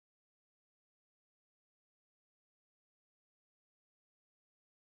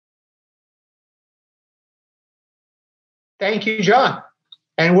Thank you, John,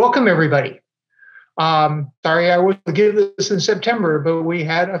 and welcome everybody. Sorry I was to give this in September, but we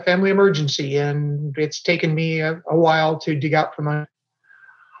had a family emergency and it's taken me a while to dig out from under.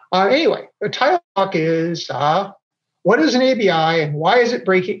 Anyway, the title talk is what is an ABI and why is it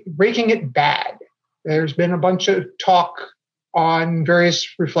breaking it bad? There's been a bunch of talk on various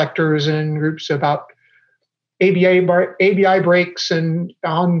reflectors and groups about ABI breaks and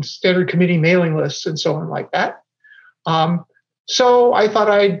on standard committee mailing lists and so on like that. So I thought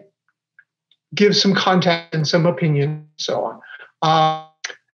I'd give some context and some opinion and so on.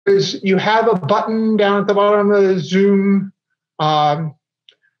 You have a button down at the bottom of the Zoom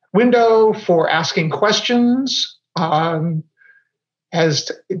window for asking questions.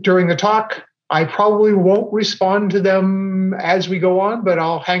 As during the talk, I probably won't respond to them as we go on, but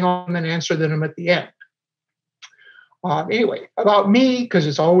I'll hang on and answer them at the end. Anyway, about me, because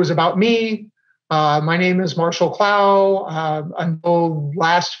it's always about me. My name is Marshall Clow. Until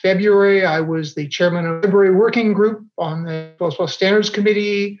last February, I was the chairman of the Library Working Group on the C++ Standards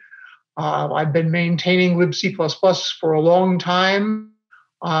Committee. I've been maintaining libc++ for a long time.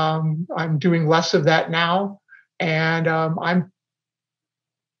 I'm doing less of that now, and I'm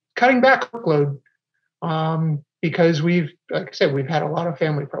cutting back workload because like I said, we've had a lot of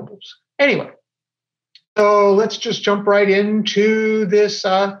family problems. Anyway, so let's just jump right into this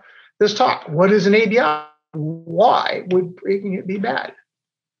this talk. What is an ABI? Why would breaking it be bad?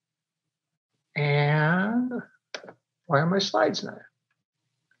 And why are my slides not?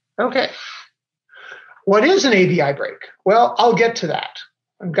 Okay. What is an ABI break? Well, I'll get to that.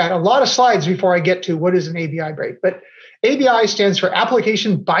 I've got a lot of slides before I get to what is an ABI break. But ABI stands for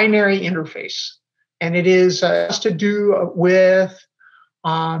Application Binary Interface. And it has to do with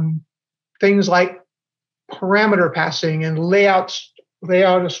things like parameter passing and layout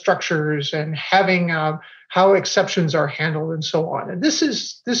of structures and having how exceptions are handled and so on. And this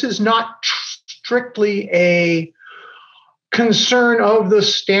is not strictly a concern of the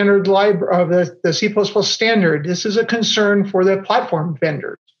standard library of the C++ standard. This is a concern for the platform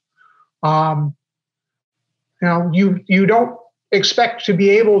vendors. You don't expect to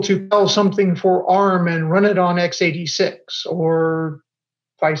be able to tell something for ARM and run it on x86 or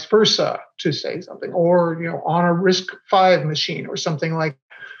vice versa, to say something, or on a RISC-V machine or something like.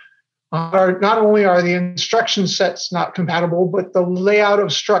 Not only are the instruction sets not compatible, but the layout of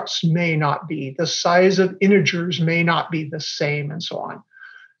structs may not be. The size of integers may not be the same, and so on.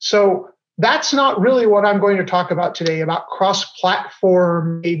 So that's not really what I'm going to talk about today, about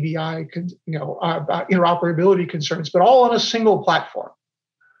cross-platform ABI, about interoperability concerns, but all on a single platform.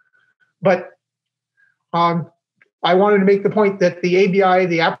 But I wanted to make the point that the ABI,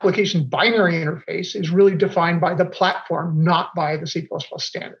 the application binary interface, is really defined by the platform, not by the C++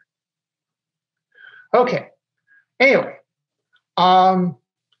 standard. Okay. Anyway,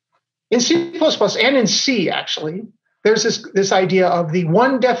 in C++ and in C, actually, there's this idea of the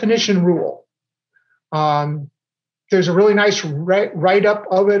one definition rule. There's a really nice write-up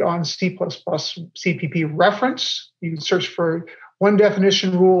of it on C++ CPP reference. You can search for one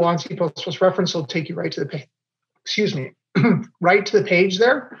definition rule on C++ reference. It'll take you right to the page. Excuse me, right to the page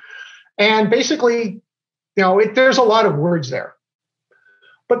there. And basically, there's a lot of words there.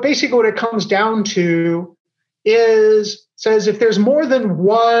 But basically what it comes down to says if there's more than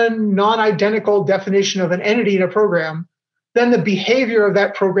one non-identical definition of an entity in a program, then the behavior of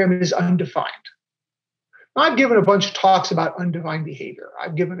that program is undefined. Now, I've given a bunch of talks about undefined behavior.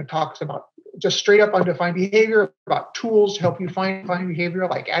 I've given talks about just straight up undefined behavior, about tools to help you find defined behavior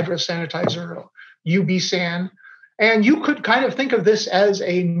like address sanitizer or UBSAN. And you could kind of think of this as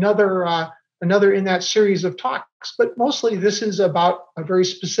another in that series of talks, but mostly this is about a very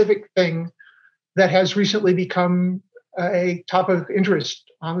specific thing that has recently become a topic of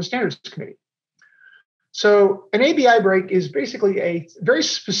interest on the Standards Committee. So an ABI break is basically a very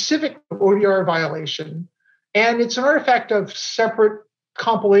specific ODR violation, and it's an artifact of separate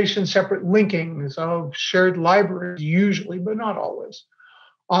compilation, separate linkings of shared libraries, usually, but not always.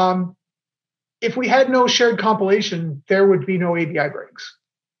 If we had no shared compilation, there would be no ABI breaks.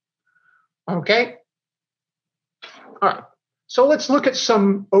 Okay? All right. So let's look at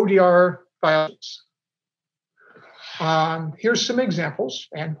some ODR violations. Here's some examples.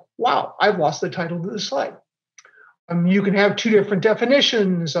 And wow, I've lost the title to the slide. You can have two different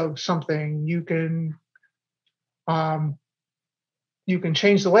definitions of something. You can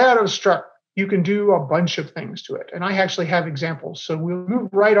change the layout of a struct. You can do a bunch of things to it. And I actually have examples. So we'll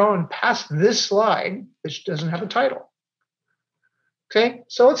move right on past this slide, which doesn't have a title. Okay,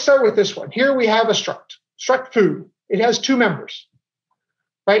 so let's start with this one. Here we have a struct food. It has two members,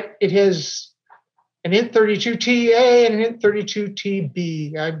 right? It has an int32ta and an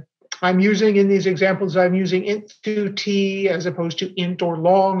int32tb. I'm using in these examples, I'm using int2t as opposed to int or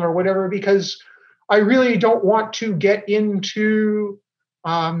long or whatever, because I really don't want to get into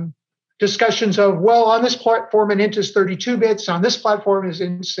discussions of, well, on this platform, an int is 32 bits, on this platform is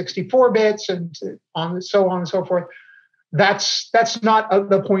int 64 bits, and so on and so forth. That's not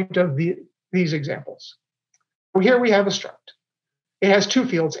the point of these examples. Here we have a struct. It has two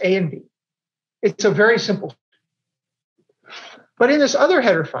fields, A and B. It's a very simple. But in this other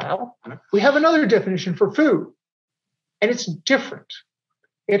header file, we have another definition for foo, and it's different.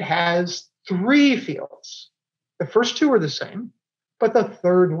 It has three fields. The first two are the same, but the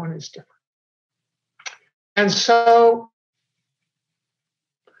third one is different. And so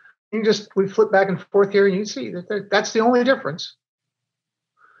we flip back and forth here, and you see that that's the only difference.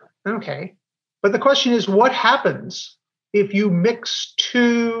 Okay, but the question is, what happens if you mix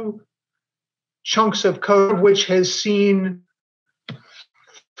two chunks of code which has seen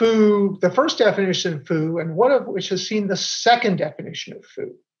foo, the first definition of foo, and one of which has seen the second definition of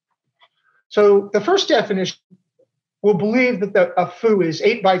foo? So the first definition will believe that a foo is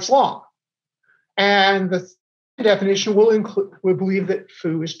 8 bytes long, and the definition will believe that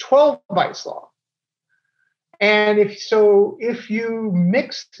foo is 12 bytes long. And if you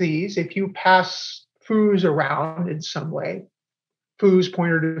mix these, if you pass foos around in some way, foos,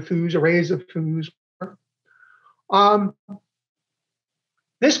 pointer to foos, arrays of foos,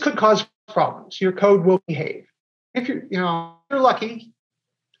 this could cause problems. Your code will behave. If you're lucky,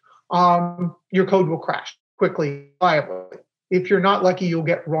 your code will crash quickly, reliably. If you're not lucky, you'll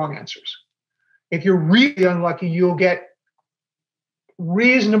get wrong answers. If you're really unlucky, you'll get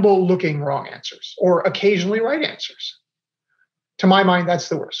reasonable looking wrong answers or occasionally right answers. To my mind, that's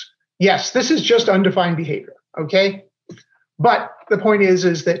the worst. Yes, this is just undefined behavior, okay? But the point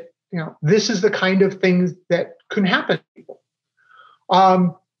is that this is the kind of thing that can happen to people.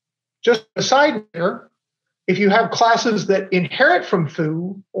 Just aside here, if you have classes that inherit from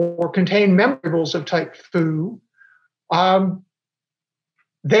foo or contain variables of type foo,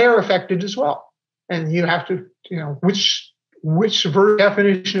 they are affected as well. And you have to, which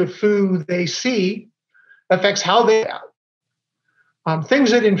definition of foo they see affects how they out.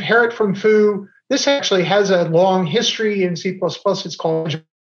 Things that inherit from foo, this actually has a long history in C++. It's called the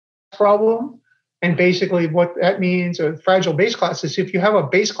problem. And basically what that means, a fragile base class, is if you have a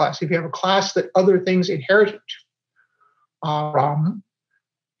base class, if you have a class that other things inherit from,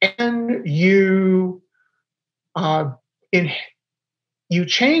 and you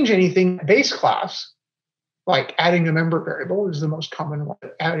change anything in the base class, like adding a member variable is the most common one,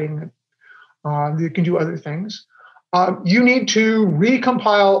 you can do other things. You need to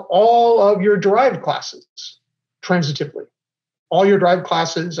recompile all of your derived classes transitively. All your derived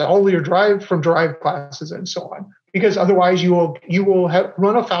classes, all your derived from derived classes, and so on, because otherwise you will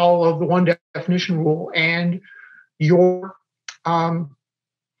run afoul of the one definition rule, and your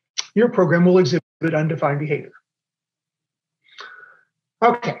program will exhibit undefined behavior.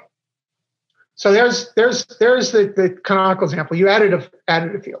 Okay, so there's the canonical example. You added a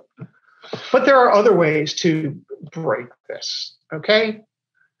field, but there are other ways to break this. Okay,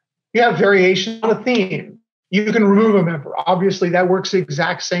 you have variation on a theme. You can remove a member. Obviously, that works the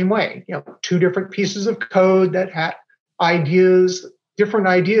exact same way. Two different pieces of code that have different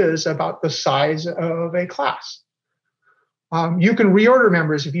ideas about the size of a class. You can reorder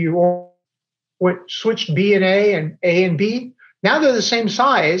members. If you switched B and A and B, now they're the same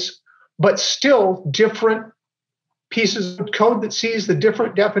size, but still different pieces of code that sees the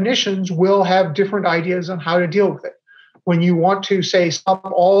different definitions will have different ideas on how to deal with it. When you want to say stop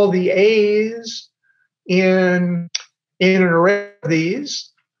all the A's in an array of these,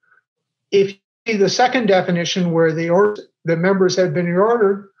 if you see the second definition where the members have been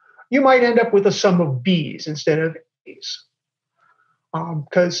reordered, you might end up with a sum of B's instead of A's.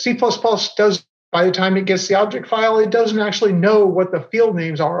 Because C++ does, by the time it gets the object file, it doesn't actually know what the field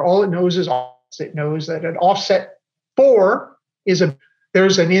names are. All it knows is offsets. It knows that an offset 4 there's an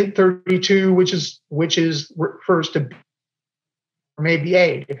int32 which refers to B, or maybe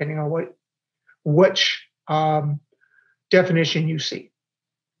A, depending on which definition you see.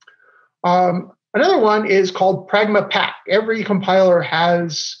 Another one is called pragma-pack. Every compiler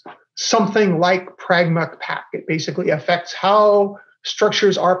has something like pragma-pack. It basically affects how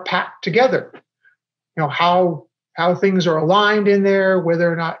structures are packed together. How things are aligned in there,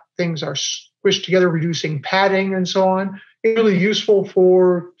 whether or not things are squished together, reducing padding and so on. It's really useful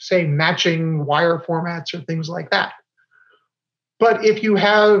for, say, matching wire formats or things like that. But if you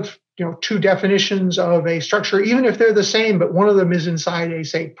have two definitions of a structure, even if they're the same, but one of them is inside a,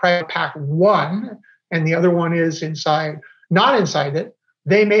 say, pragma-pack 1, and the other one is inside, not inside it,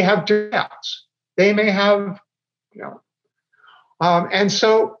 they may have different layouts. They may have, and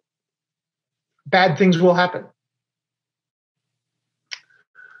so bad things will happen.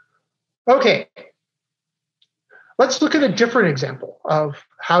 Okay, let's look at a different example of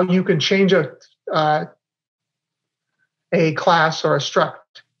how you can change a class or a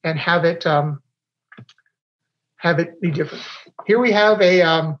struct and have it be different. Here we have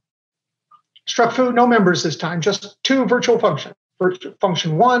a struct foo, no members this time, just two virtual functions,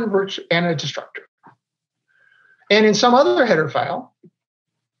 function one and a destructor. And in some other header file,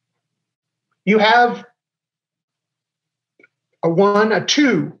 you have a one, a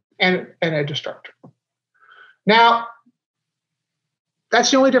two, and a destructor. Now,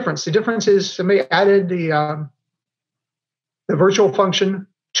 that's the only difference. The difference is somebody added the virtual function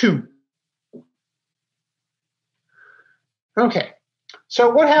two. Okay, so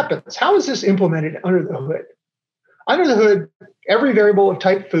what happens? How is this implemented under the hood? Under the hood, every variable of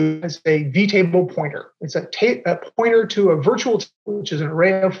type foo has a vtable pointer. It's a pointer to a virtual table, which is an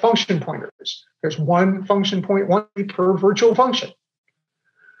array of function pointers. There's one function point, one per virtual function.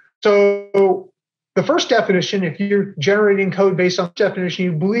 So the first definition, if you're generating code based on this definition,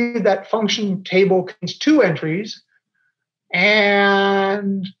 you believe that function table contains two entries.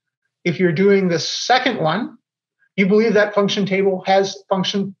 And if you're doing the second one, you believe that function table has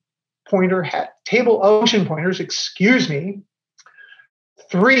table of function pointers,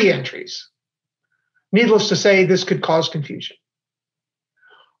 three entries. Needless to say, this could cause confusion.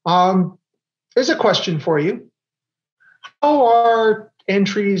 Here's a question for you. How are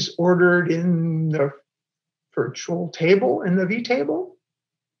entries ordered in the virtual table, in the vtable?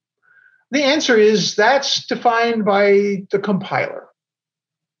 The answer is that's defined by the compiler.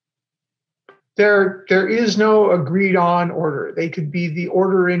 There is no agreed on order. They could be the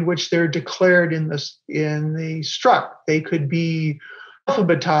order in which they're declared in the struct. They could be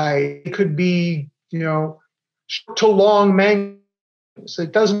alphabetized. It could be, short to long manuscripts.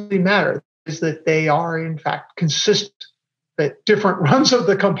 It doesn't really matter. Is that they are in fact consistent. That different runs of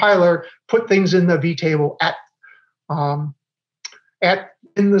the compiler put things in the vtable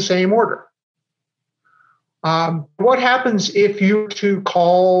in the same order. What happens if you were to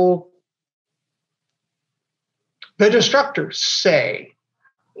call the destructor, say,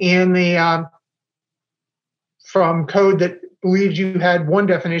 in the from code that believed you had one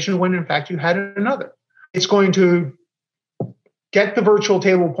definition when in fact you had another? It's going to get the virtual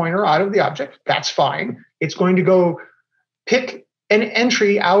table pointer out of the object. That's fine. It's going to go pick an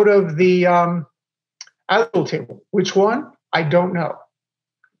entry out of the actual table. Which one? I don't know.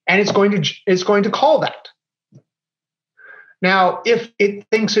 And it's going to call that. Now, if it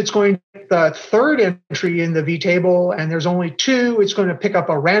thinks it's going to get the third entry in the vtable and there's only two, it's going to pick up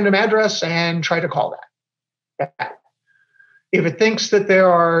a random address and try to call that. If it thinks that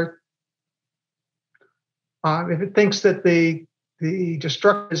the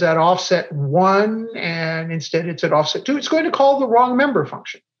destructor is at offset 1 and instead it's at offset 2, it's going to call the wrong member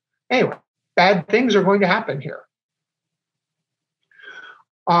function. Anyway, bad things are going to happen here.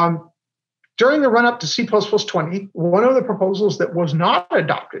 During the run-up to C++20, one of the proposals that was not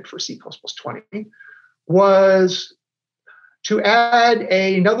adopted for C++20 was to add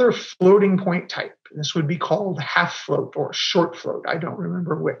another floating point type. This would be called half float or short float. I don't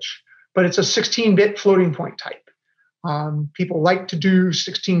remember which, but it's a 16-bit floating point type. People like to do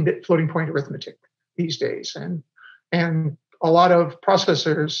 16-bit floating point arithmetic these days, and a lot of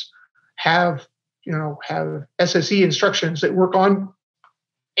processors have SSE instructions that work on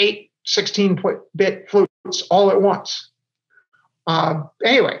 8 16-bit floats all at once.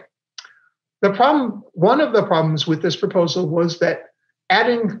 Anyway, one of the problems with this proposal was that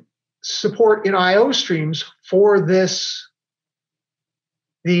adding support in I/O streams for this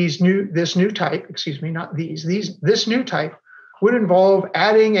new type would involve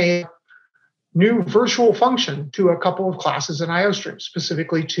adding a new virtual function to a couple of classes in I/O streams,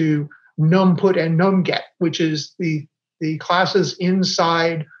 specifically to numput and numget, which is the classes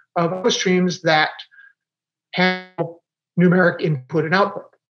inside of I/O streams that handle numeric input and output.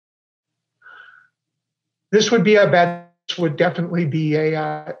 This would definitely be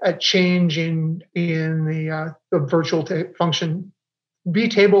a change in the virtual function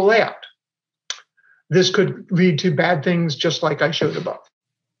vtable layout. This could lead to bad things just like I showed above.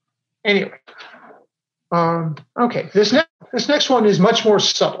 Anyway, okay, this next one is much more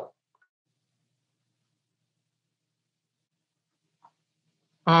subtle.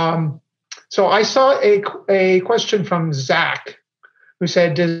 So I saw a question from Zach who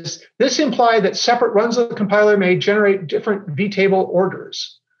said, does this imply that separate runs of the compiler may generate different vtable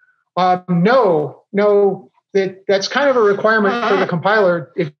orders? No, that's kind of a requirement for the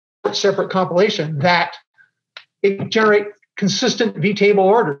compiler if it's separate compilation that it generate consistent vtable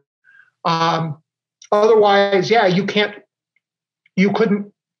order. Otherwise, yeah, you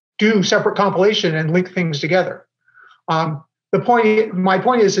couldn't do separate compilation and link things together. My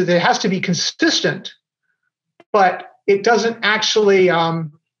point is that it has to be consistent, but it doesn't actually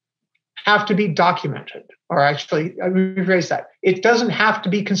have to be documented. Or actually, I rephrase that. It doesn't have to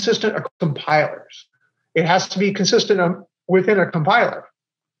be consistent across compilers. It has to be consistent within a compiler.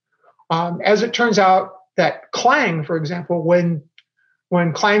 As it turns out, that Clang, for example, when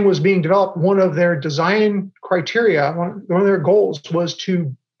Clang was being developed, one of their design criteria, one of their goals was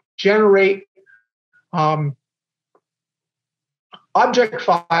to generate object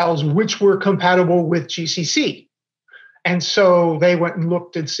files which were compatible with GCC. And so they went and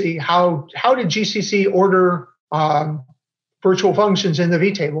looked and see how did GCC order virtual functions in the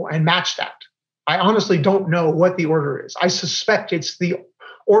vtable and match that. I honestly don't know what the order is. I suspect it's the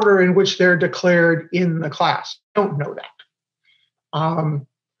order in which they're declared in the class. I don't know that.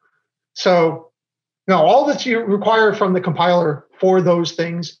 So no, all that you require from the compiler for those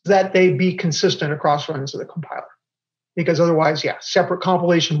things is that they be consistent across runs of the compiler. Because otherwise, yeah, separate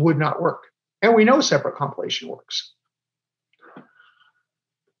compilation would not work. And we know separate compilation works.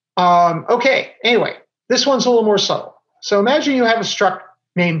 Okay, anyway, this one's a little more subtle. So imagine you have a struct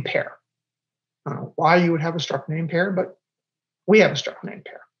named pair. I don't know why you would have a struct named pair, but we have a struct named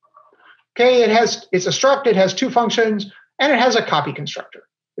pair. Okay, it's a struct, it has two functions, and it has a copy constructor.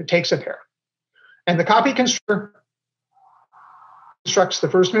 It takes a pair. And the copy constructor constructs the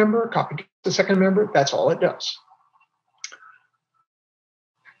first member, copies the second member, that's all it does.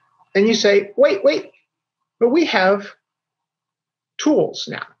 And you say, wait, but we have tools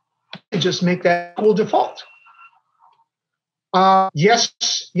now. You just make that tool default.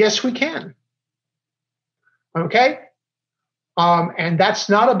 Yes, we can. Okay? And that's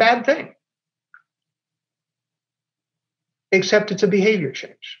not a bad thing. Except it's a behavior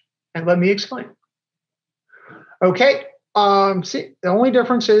change. And let me explain. Okay, see, the only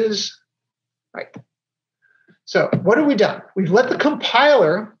difference is, right. So what have we done? We've let the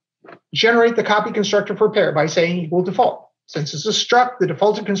compiler generate the copy constructor for pair by saying equal default. Since it's a struct, the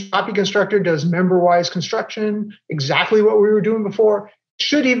defaulted copy constructor does member-wise construction, exactly what we were doing before. It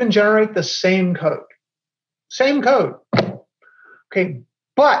should even generate the same code. Same code. Okay,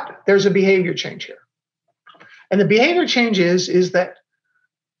 but there's a behavior change here. And the behavior change is that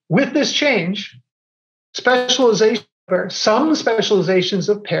with this change, some specializations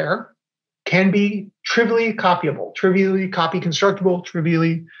of pair can be trivially copyable, trivially copy constructible,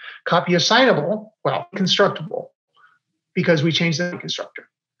 trivially copy assignable, well, constructible, because we changed the constructor.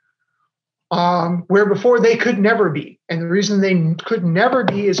 Where before they could never be. And the reason they could never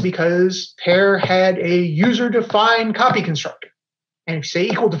be is because pair had a user-defined copy constructor. And if you say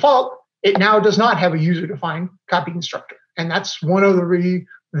equal default, it now does not have a user-defined copy constructor. And that's one of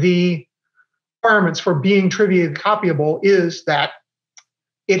the requirements for being trivially copyable is that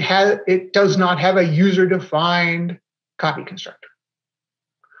it does not have a user-defined copy constructor.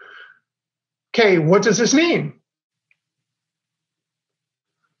 Okay, what does this mean?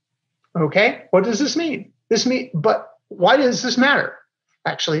 Okay, what does this mean? But why does this matter?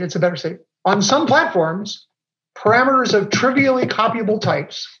 Actually, it's a better statement. On some platforms, parameters of trivially copyable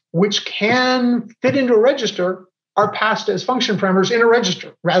types, which can fit into a register, are passed as function parameters in a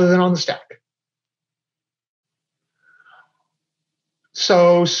register rather than on the stack.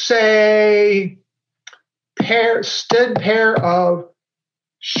 So say pair of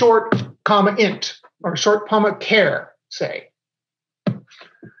short comma int or short comma char, say.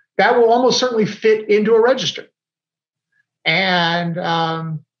 That will almost certainly fit into a register. And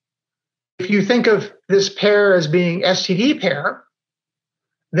if you think of this pair as being std pair,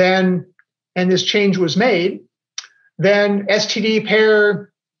 then, and this change was made, then std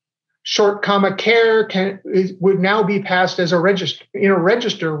pair short comma char would now be passed as a register in a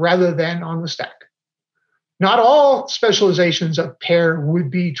register rather than on the stack. Not all specializations of pair would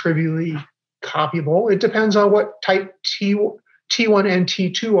be trivially copyable. It depends on what type T1 and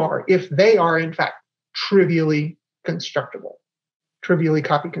T2 are, if they are in fact trivially constructible, trivially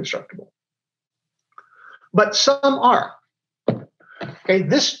copy constructible. But some are. Okay,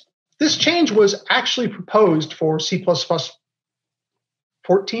 this change was actually proposed for C++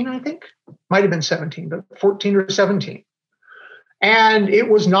 14, I think. Might have been 17, but 14 or 17. And it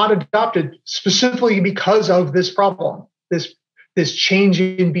was not adopted specifically because of this problem, this change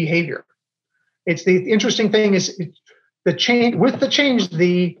in behavior. It's the interesting thing is the change,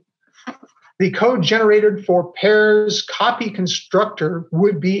 the the code generated for pairs copy constructor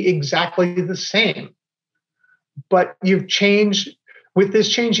would be exactly the same. But you've changed, with this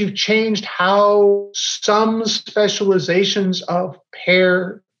change, you've changed how some specializations of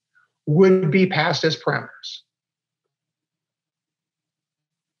pair would be passed as parameters.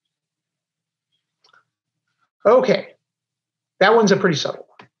 Okay, that one's a pretty subtle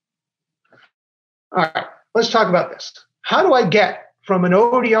one. All right, let's talk about this. How do I get from an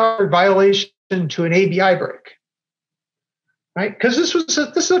ODR violation to an ABI break? Right, because this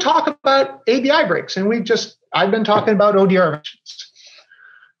is a talk about ABI breaks, and I've been talking about ODR violations.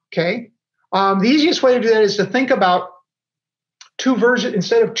 Okay, the easiest way to do that is to think about two versions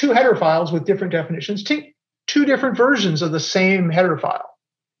instead of two header files with different definitions. Take two different versions of the same header file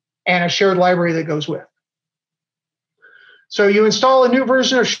and a shared library that goes with. So you install a new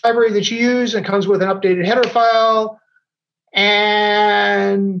version of library that you use, and it comes with an updated header file,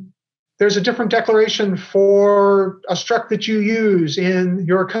 and there's a different declaration for a struct that you use in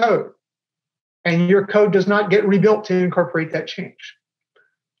your code, and your code does not get rebuilt to incorporate that change.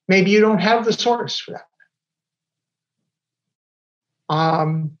 Maybe you don't have the source for that.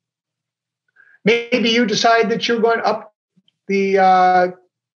 Maybe you decide that you're going up the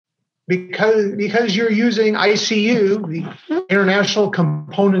because you're using ICU, the International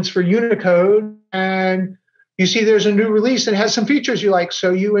Components for Unicode, and you see there's a new release that has some features you like,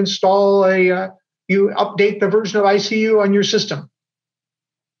 so you install you update the version of ICU on your system.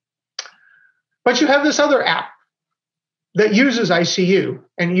 But you have this other app that uses ICU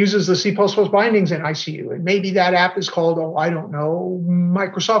and uses the C++ bindings in ICU, and maybe that app is called, oh, I don't know,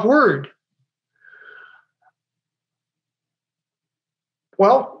 Microsoft Word.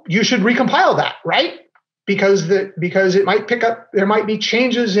 Well, you should recompile that, right? Because it might pick up, there might be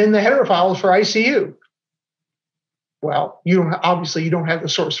changes in the header files for ICU. Well, obviously you don't have the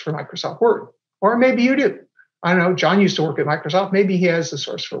source for Microsoft Word, or maybe you do. I don't know. John used to work at Microsoft. Maybe he has the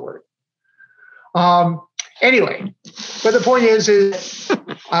source for Word. Anyway, but the point is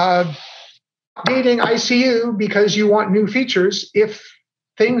updating ICU because you want new features. If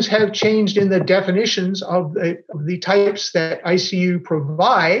things have changed in the definitions of the types that ICU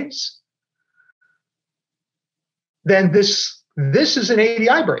provides, then this is an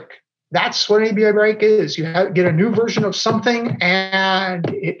ABI break. That's what an ABI break is. You get a new version of something, and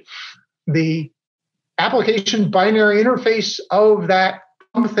the application binary interface of that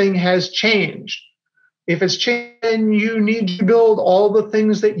something has changed. If it's changed, then you need to build all the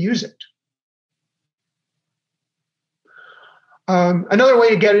things that use it. Another way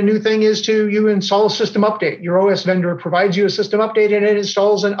to get a new thing is you install a system update. Your OS vendor provides you a system update, and it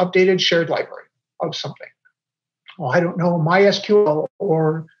installs an updated shared library of something. Well, I don't know, MySQL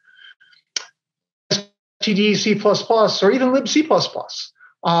or std C++ or even libc++.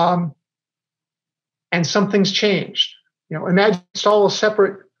 And something's changed. Imagine install a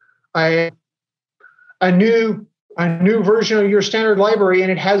separate a new version of your standard library,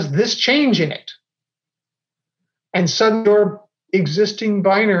 and it has this change in it. And suddenly your existing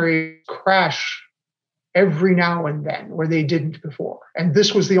binaries crash every now and then where they didn't before. And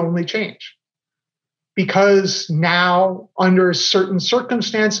this was the only change. Because now, under certain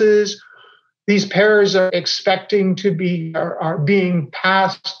circumstances, these pairs are expecting to are being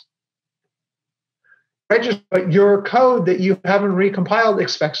passed registered, but your code that you haven't recompiled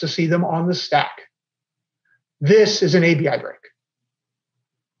expects to see them on the stack. This is an ABI break.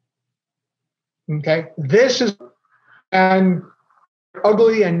 Okay, this is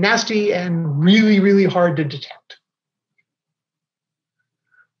ugly and nasty and really, really hard to detect.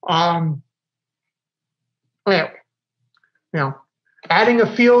 Anyway, adding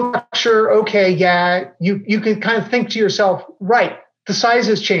a field structure, okay, yeah, you can kind of think to yourself, right, the size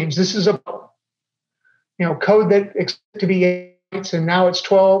has changed. This is a code that expected to be 8 and now it's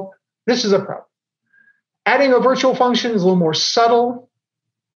 12. This is a problem. Adding a virtual function is a little more subtle.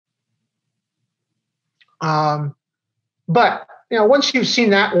 But once you've seen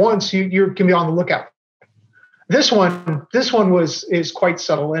that once, you can be on the lookout. This one is quite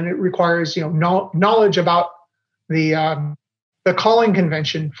subtle, and it requires knowledge about the calling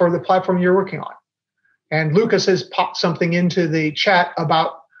convention for the platform you're working on. And Lucas has popped something into the chat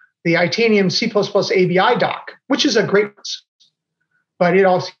about the Itanium C++ ABI doc, which is a great one. But it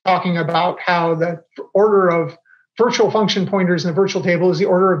also talking about how the order of virtual function pointers in the virtual table is the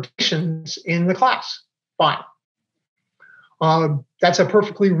order of deletions in the class. Fine. That's a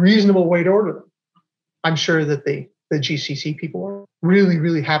perfectly reasonable way to order them. I'm sure that the GCC people are really,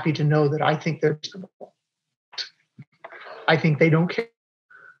 really happy to know that I think they're reasonable. I think they don't care.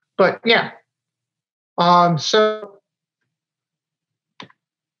 But yeah. So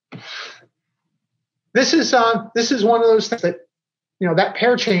this is one of those things that, that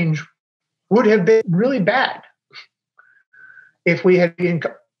pair change would have been really bad if we had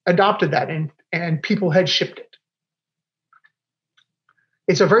adopted that and people had shipped it.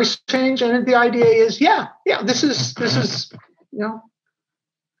 It's a very change, and the idea is,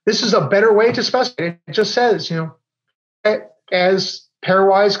 this is a better way to specify. It just says, as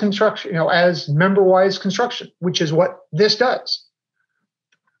pairwise construction, as member-wise construction, which is what this does.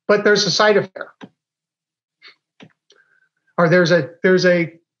 But there's a side effect, or there's an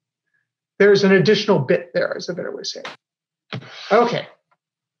additional bit there, is a better way to say it. Okay.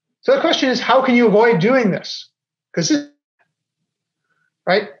 So the question is, how can you avoid doing this?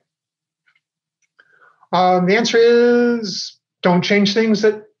 Right? The answer is, don't change things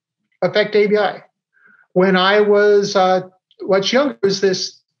that affect ABI. When I was much younger, there's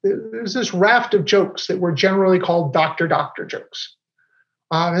this raft of jokes that were generally called doctor jokes.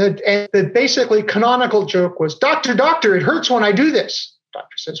 And the basically canonical joke was, doctor, it hurts when I do this.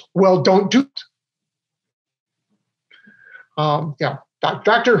 Doctor says, well, don't do it.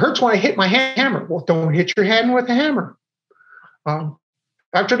 Doctor, it hurts when I hit my hammer. Well, don't hit your hand with a hammer.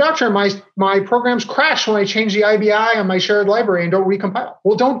 Doctor, my programs crash when I change the ABI on my shared library and don't recompile.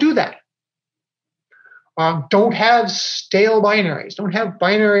 Well, don't do that. Don't have stale binaries. Don't have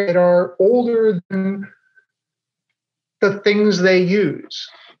binaries that are older than the things they use.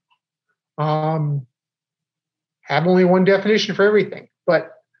 Have only one definition for everything.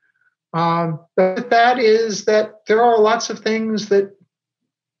 But that is that there are lots of things that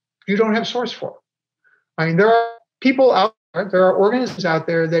you don't have source for. I mean, there are people out there, there are organizations out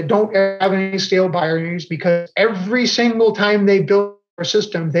there that don't have any stale binaries because every single time they build a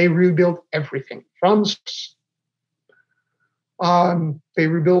system, they rebuild everything from source. They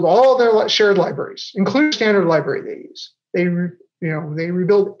rebuild all their shared libraries, including standard library they use. They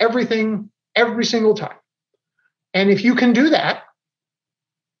rebuild everything every single time. And if you can do that,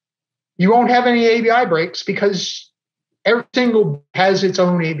 you won't have any ABI breaks because every single has its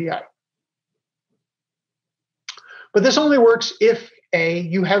own ABI. But this only works if A,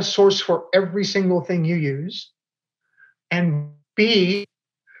 you have source for every single thing you use, and B,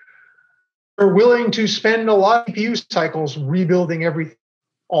 are willing to spend a lot of CPU cycles rebuilding everything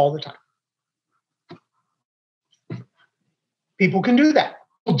all the time. People can do that.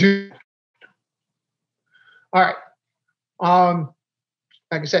 We'll do that. All right.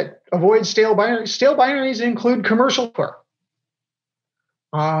 Like I said, avoid stale binaries. Stale binaries include commercial software.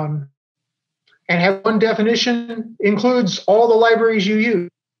 And have one definition includes all the libraries you use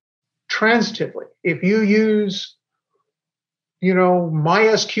transitively. If you use,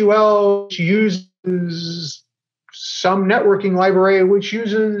 MySQL, which uses some networking library, which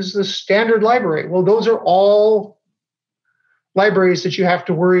uses the standard library. Well, those are all libraries that you have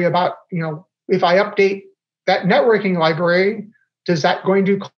to worry about. If I update that networking library, does that going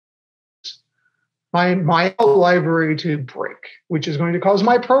to cause my library to break, which is going to cause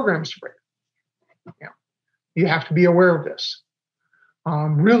my programs to break? You have to be aware of this.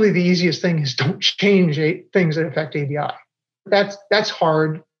 Really, the easiest thing is don't change things that affect ABI. That's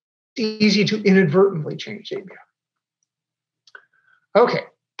hard. It's easy to inadvertently change ABI. Okay.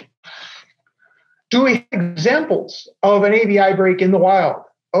 Do we have examples of an ABI break in the wild?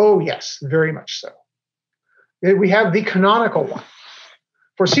 Oh, yes, very much so. We have the canonical one.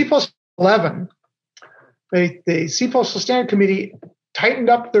 For C+11, the C++ Standard Committee tightened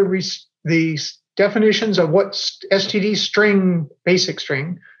up the definitions of what std string, basic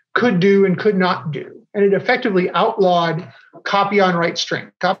string, could do and could not do. And it effectively outlawed copy on write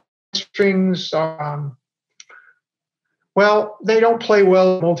string. Copy strings, they don't play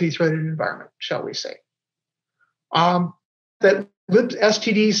well in a multi-threaded environment, shall we say. That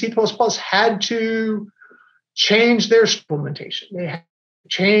libstdc C++ had to change their implementation. They had to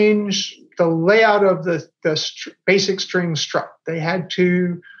change the layout of the basic string struct. They had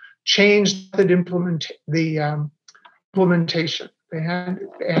to change the implementation. They had,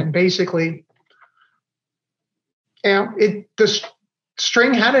 and basically, the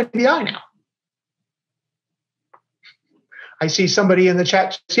string had an ABI now. I see somebody in the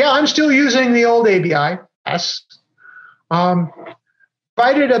chat says, yeah, I'm still using the old ABI. Yes.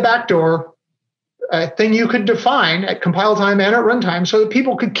 Provided a backdoor thing you could define at compile time and at runtime so that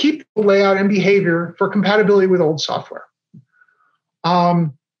people could keep the layout and behavior for compatibility with old software.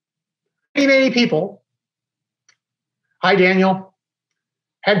 Many people, hi Daniel,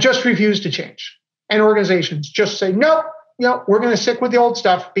 have just refused to change. And organizations just say, nope, we're going to stick with the old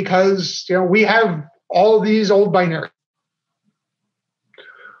stuff because we have all of these old binaries.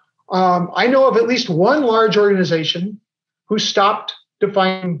 I know of at least one large organization who stopped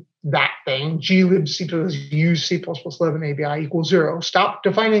defining that thing, glibc plus use C++11 ABI equals 0. Stopped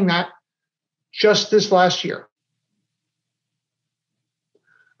defining that just this last year.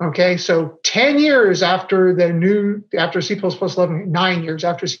 Okay, so 10 years after after C++11, 9 years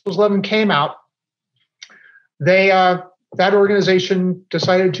after C++11 came out, that organization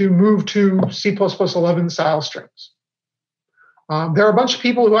decided to move to C++11 style strings. There are a bunch of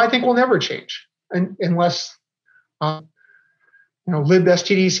people who I think will never change unless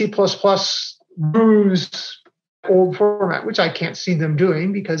libstdc++ moves old format, which I can't see them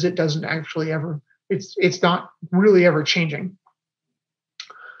doing because it doesn't actually ever. It's not really ever changing.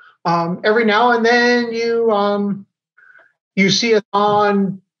 Every now and then you see it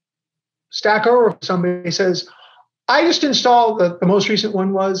on Stack Overflow. Somebody says, I just installed the most recent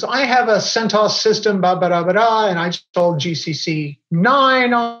one was I have a CentOS system, and I installed GCC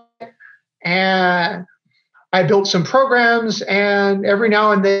 9 on it, and I built some programs, and every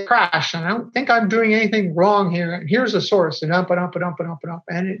now and then they crash, and I don't think I'm doing anything wrong here. And here's the source, and up,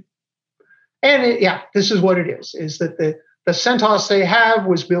 this is what it is that the CentOS they have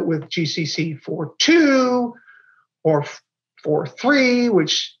was built with GCC 4.2 or 4.3,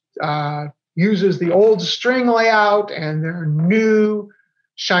 which uses the old string layout, and their new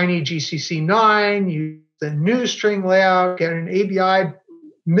shiny GCC 9 use the new string layout, get an ABI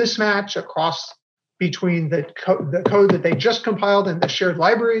mismatch across between the code that they just compiled and the shared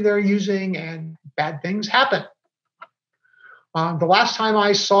library they're using, and bad things happen. The last time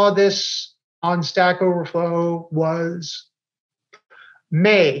I saw this on Stack Overflow was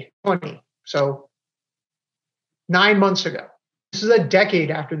May 20, so 9 months ago. This is a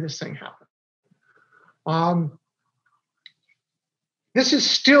decade after this thing happened. This is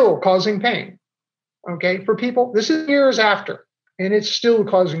still causing pain, okay, for people. This is years after, and it's still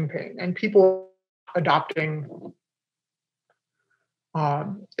causing pain, and people adopting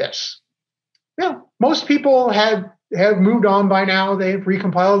this. Yeah, most people have moved on by now. They've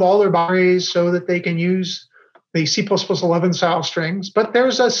recompiled all their binaries so that they can use the C++11 style strings, but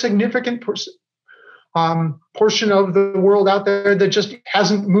there's a significant portion of the world out there that just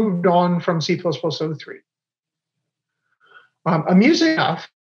hasn't moved on from C++03. Amusing enough,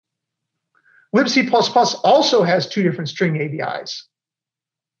 libc++ also has two different string ABIs.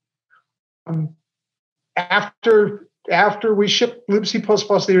 After we shipped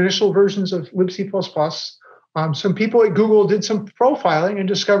libc++, the initial versions of libc++, some people at Google did some profiling and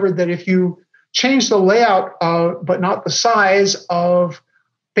discovered that if you change the layout but not the size of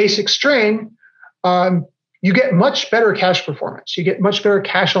basic string, you get much better cache performance. You get much better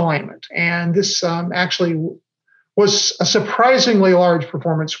cache alignment. And this actually was a surprisingly large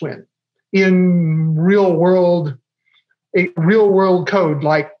performance win in real world code,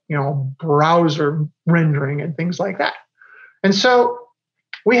 like browser rendering and things like that. And so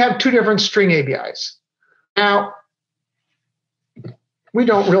we have two different string ABIs. Now, we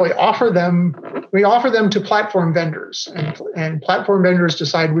don't really offer them. We offer them to platform vendors, and platform vendors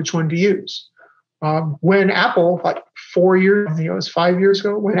decide which one to use. When Apple, like 4 years, I think it was 5 years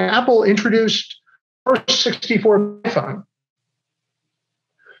ago, when Apple introduced first 64 iPhone,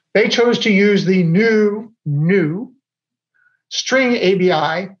 they chose to use the new string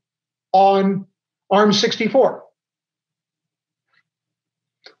ABI on ARM64.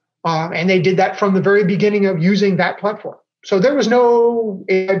 And they did that from the very beginning of using that platform. So there was no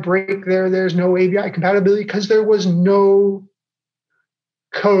ABI break there. There's no ABI compatibility because there was no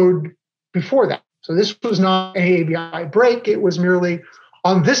code before that. So this was not an ABI break. It was merely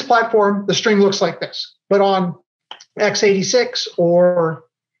on this platform, the string looks like this. But on x86 or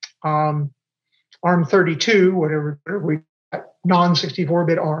ARM32, whatever we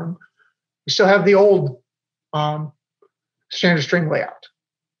non-64-bit ARM, we still have the old standard string layout.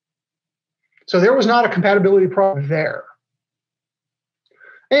 So there was not a compatibility problem there.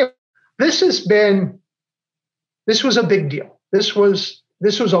 Anyway, this was a big deal. This was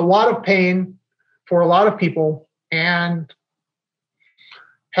a lot of pain for a lot of people, and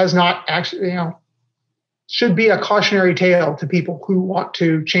has not actually, should be a cautionary tale to people who want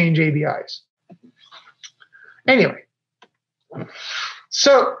to change ABIs. Anyway,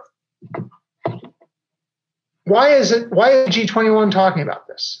 so why is G21 talking about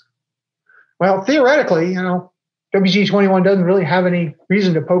this? Well, theoretically, WG21 doesn't really have any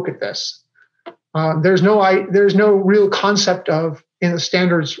reason to poke at this. There's no real concept of, in the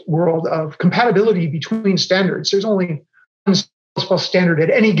standards world, of compatibility between standards. There's only one standard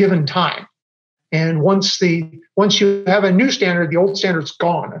at any given time, and once you have a new standard, the old standard's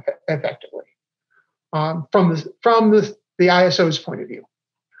gone effectively from the ISO's point of view.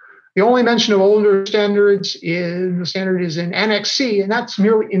 The only mention of older standards in the standard is in Annex C, and that's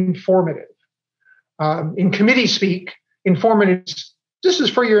merely informative. In committee speak, informative, this is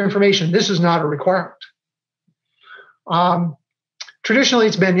for your information. This is not a requirement. Traditionally,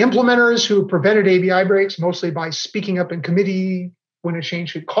 it's been implementers who have prevented ABI breaks, mostly by speaking up in committee when a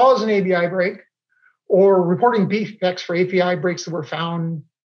change could cause an ABI break, or reporting defects for API breaks that were found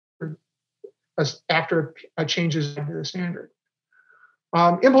after a changes to the standard.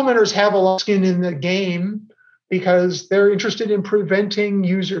 Implementers have a lot of skin in the game because they're interested in preventing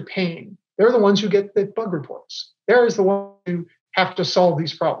user pain. They're the ones who get the bug reports. They're the ones who have to solve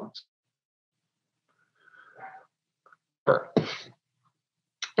these problems. There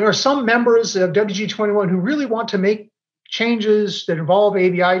are some members of WG21 who really want to make changes that involve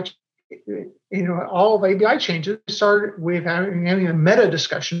ABI. All of ABI changes start with having a meta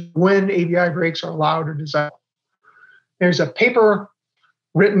discussion when ABI breaks are allowed or desired. There's a paper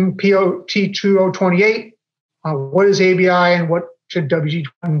written POT 2028, what is ABI and what should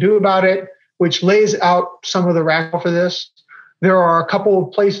WG21 do about it, which lays out some of the rationale for this. There are a couple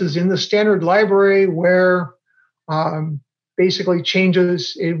of places in the standard library where basically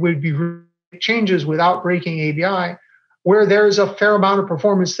it would be changes without breaking ABI, where there's a fair amount of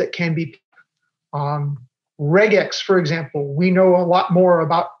performance that can be. Regex, for example, we know a lot more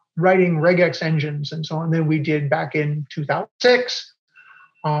about writing regex engines and so on than we did back in 2006.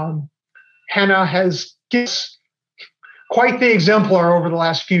 Hannah has given us quite the exemplar over the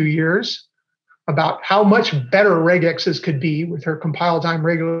last few years about how much better regexes could be with her compile time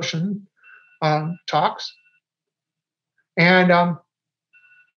regulation talks. And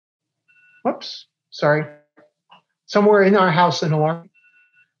whoops, sorry, somewhere in our house an alarm.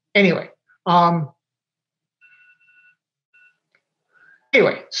 Anyway,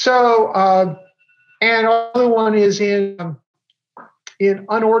 so and other one is in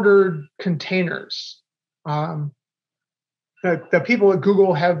unordered containers. The people at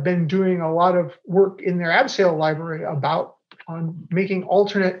Google have been doing a lot of work in their Abseil library about making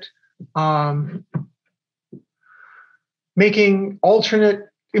alternate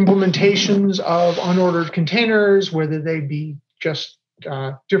implementations of unordered containers, whether they be just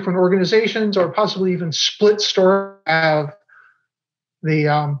different organizations or possibly even split storage. Have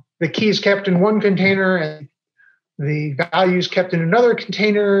the keys kept in one container and the values kept in another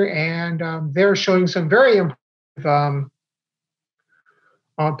container, and they're showing some very impressive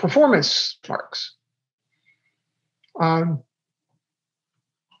performance marks.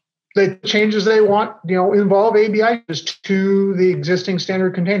 The changes they want, involve ABI to the existing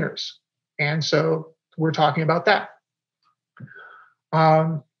standard containers, and so we're talking about that.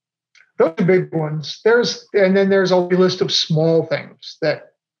 Those are big ones. And then there's a list of small things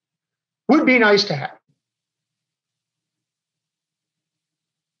that would be nice to have.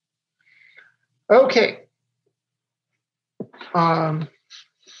 Okay.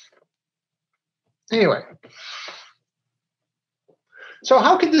 Anyway. So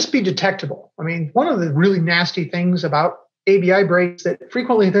how could this be detectable? I mean, one of the really nasty things about ABI breaks that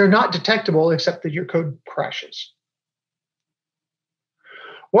frequently they're not detectable except that your code crashes.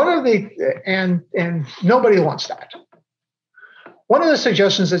 And nobody wants that. One of the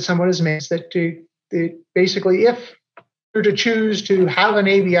suggestions that someone has made is that basically, if you're to choose to have an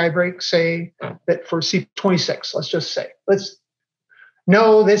ABI break, say that for C26, let's just say, this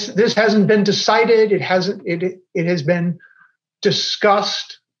hasn't been decided. It has been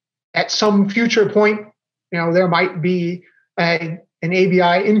discussed at some future point. There might be an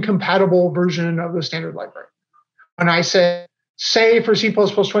ABI incompatible version of the standard library. And I say for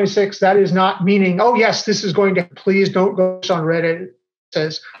C++26, that is not meaning, oh yes, this is going to, please don't go on Reddit. It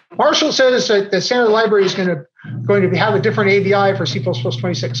says, Marshall says that the standard library is going to have a different ABI for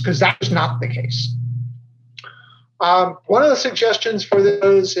C++26, because that is not the case. One of the suggestions for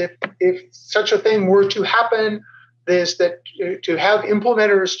those, if such a thing were to happen, is that to have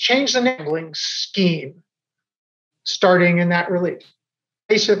implementers change the naming scheme starting in that release.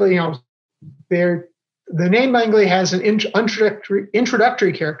 Basically, the name language has an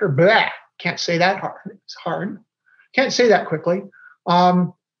introductory character. Blah, can't say that hard. It's hard. Can't say that quickly.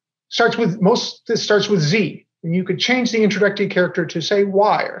 Starts with Z, and you could change the introductory character to say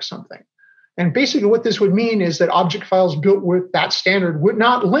Y or something. And basically, what this would mean is that object files built with that standard would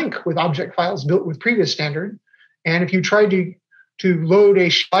not link with object files built with previous standard. And if you tried to load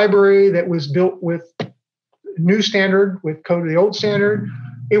a library that was built with new standard with code of the old standard,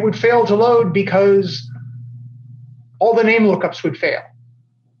 it would fail to load because all the name lookups would fail.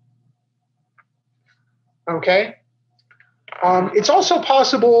 Okay. It's also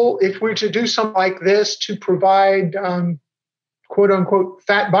possible, if we're to do something like this, to provide quote unquote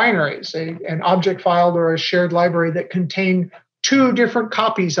fat binaries, an object file or a shared library that contain two different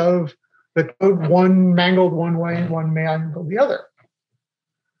copies of the code, one mangled one way and one mangled the other.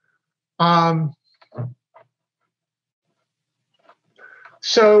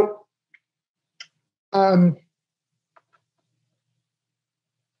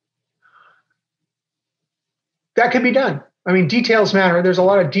 That could be done. I mean, details matter. There's a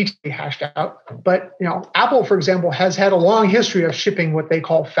lot of detail hashed out, but Apple, for example, has had a long history of shipping what they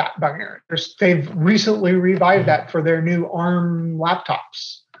call fat binary. They've recently revived that for their new ARM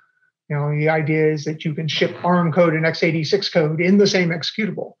laptops. The idea is that you can ship ARM code and x86 code in the same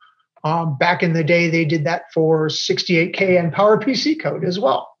executable. Back in the day, they did that for 68K and PowerPC code as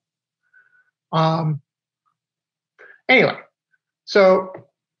well. Anyway, so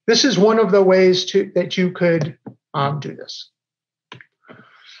this is one of the ways that you could do this.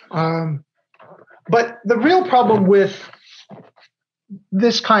 But the real problem with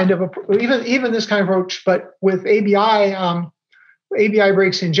this kind of even this kind of approach, but with ABI, ABI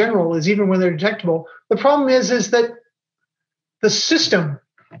breaks in general, is even when they're detectable. The problem is that the system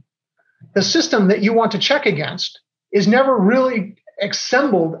that you want to check against is never really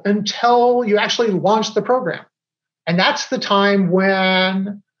assembled until you actually launch the program. And that's the time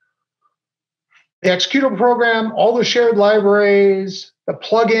when the executable program, all the shared libraries, the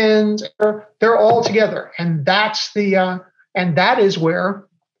plugins, they're all together. And that is where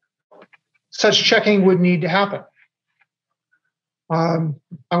such checking would need to happen. I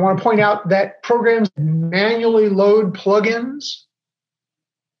want to point out that programs manually load plugins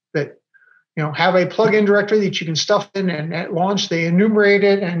that have a plugin directory that you can stuff in, and at launch they enumerate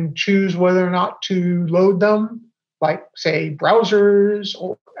it and choose whether or not to load them, like say browsers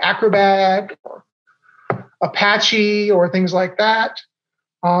or Acrobat or Apache or things like that,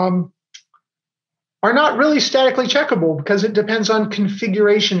 are not really statically checkable because it depends on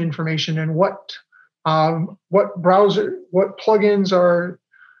configuration information and what plugins are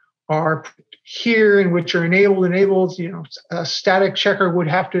here and which are enabled. A static checker would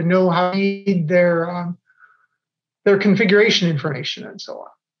have to know how to read their configuration information and so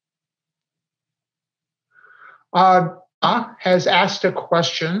on. Has asked a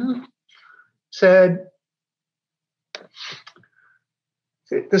question, said,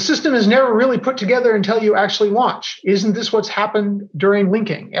 the system is never really put together until you actually launch. Isn't this what's happened during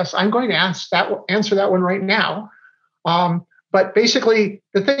linking? Yes, I'm going to answer that one right now. But basically,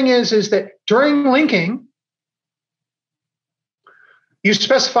 the thing is that during linking, you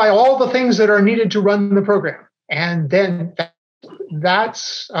specify all the things that are needed to run the program. And then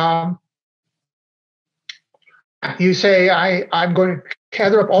you say, I'm going to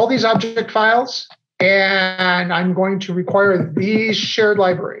gather up all these object files, and I'm going to require these shared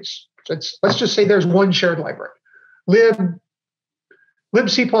libraries. Let's just say there's one shared library, libc++,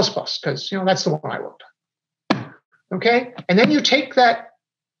 because that's the one I wrote. Okay, and then you take that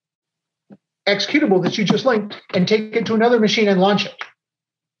executable that you just linked and take it to another machine and launch it.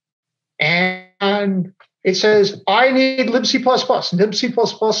 And it says, I need libc++,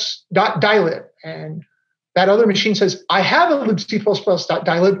 libc++.dylib. And that other machine says, I have a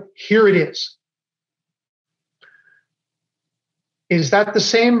libc++.dylib, here it is. Is that the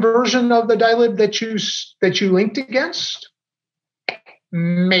same version of the dylib that you linked against?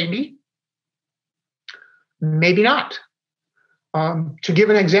 Maybe. Maybe not. To give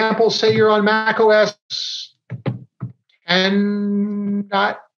an example, say you're on Mac OS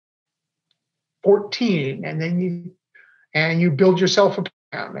 10.14, and then you build yourself a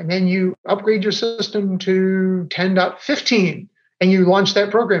program, and then you upgrade your system to 10.15, and you launch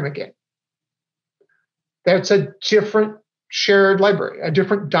that program again. That's a different shared library, a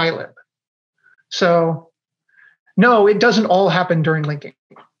different dylib. So no, it doesn't all happen during linking.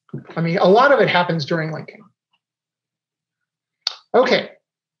 I mean, a lot of it happens during linking. Okay,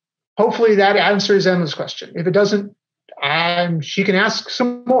 hopefully that answers Emma's question. If it doesn't, she can ask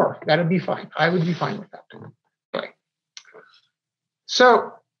some more. That'd be fine. I would be fine with that. Okay.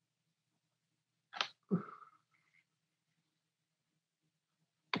 So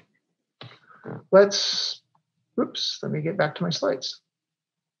let me get back to my slides.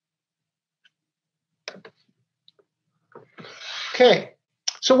 Okay,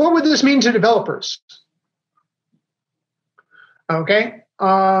 so what would this mean to developers? Okay.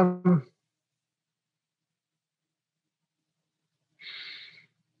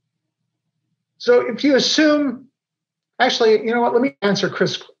 So if you assume, actually, you know what? Let me answer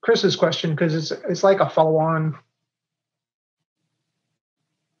Chris's question because it's like a follow-on.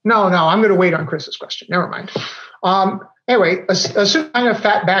 No, I'm going to wait on Chris's question. Never mind. Anyway, assume kind of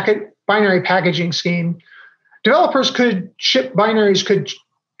fat binary packaging scheme. Developers could ship binaries,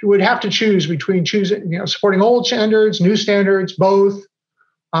 would have to choose between supporting old standards, new standards, both.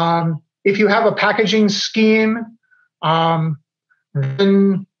 If you have a packaging scheme,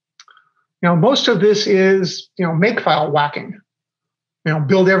 then most of this is makefile whacking.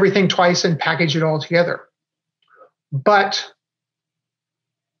 Build everything twice and package it all together. But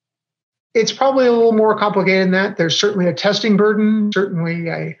it's probably a little more complicated than that. There's certainly a testing burden,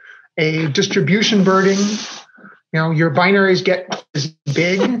 certainly a distribution burden. Your binaries get this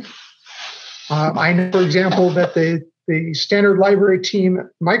big. I know, for example, that the standard library team at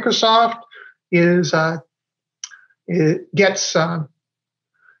Microsoft is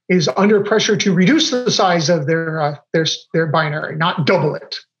under pressure to reduce the size of their binary, not double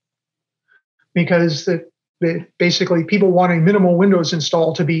it, because basically people want a minimal Windows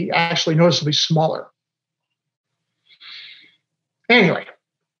install to be actually noticeably smaller. Anyway,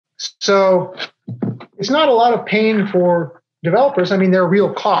 so it's not a lot of pain for developers. I mean, there are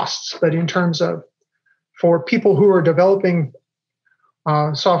real costs, but in terms of for people who are developing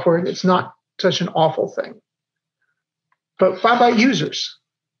software, it's not such an awful thing. But how about users?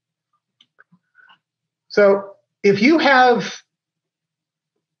 So if you have,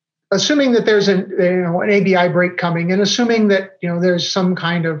 assuming that there's an ABI break coming, and assuming that there's some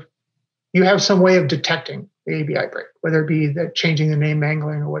kind of, you have some way of detecting the ABI break, whether it be that changing the name,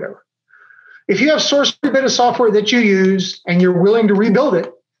 mangling, or whatever. If you have source a bit of software that you use and you're willing to rebuild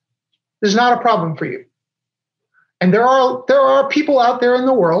it, this is not a problem for you. And there are people out there in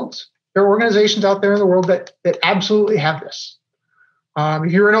the world, there are organizations out there in the world that absolutely have this.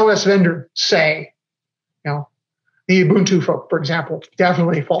 If you're an OS vendor, say, the Ubuntu folk, for example,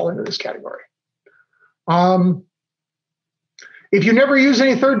 definitely fall into this category. If you never use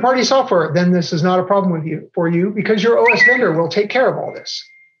any third-party software, then this is not a problem for you because your OS vendor will take care of all this.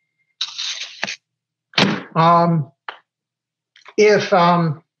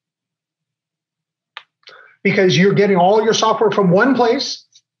 Because you're getting all your software from one place,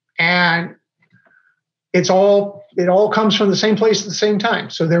 and it all comes from the same place at the same time,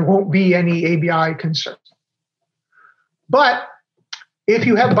 so there won't be any ABI concerns. But if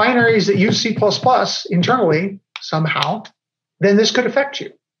you have binaries that use C++ internally somehow, then this could affect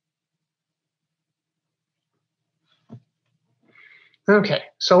you. Okay,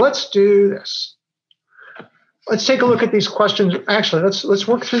 so let's do this. Let's take a look at these questions. Actually, let's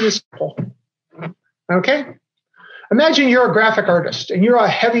work through this. Okay, imagine you're a graphic artist and you're a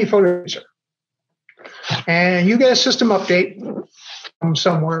heavy photo user, and you get a system update from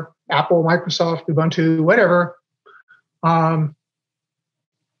somewhere, Apple, Microsoft, Ubuntu, whatever. And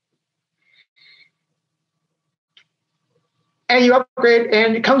you upgrade,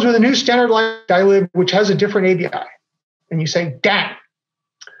 and it comes with a new standard libc, which has a different ABI. And you say, dang.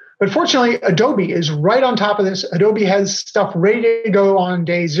 But fortunately, Adobe is right on top of this. Adobe has stuff ready to go on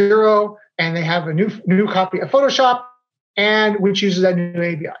day 0, and they have a new copy of Photoshop, and which uses that new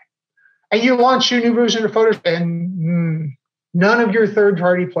ABI. And you launch your new version of Photoshop, and none of your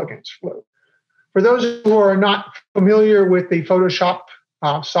third-party plugins float. For those who are not familiar with the Photoshop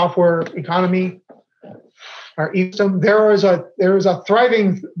software economy or ecosystem, there is a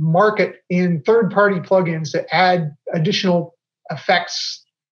thriving market in third-party plugins that add additional effects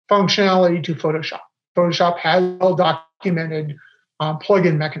functionality to Photoshop. Photoshop has a well-documented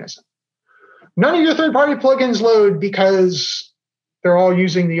plugin mechanism. None of your third-party plugins load because they're all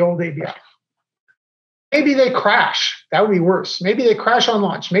using the old ABI. Maybe they crash. That would be worse. Maybe they crash on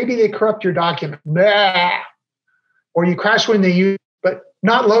launch. Maybe they corrupt your document. Blah. Or you crash when they use, but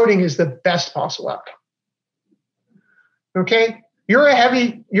not loading is the best possible outcome. Okay? You're a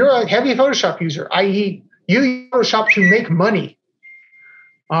heavy Photoshop user, i.e., you use Photoshop to make money.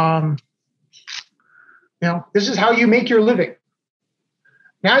 This is how you make your living.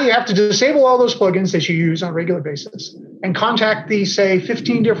 Now you have to disable all those plugins that you use on a regular basis and contact these, say,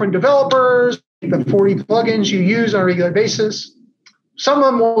 15 different developers, the 40 plugins you use on a regular basis. Some of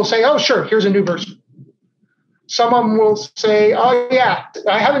them will say, oh, sure, here's a new version. Some of them will say, oh, yeah,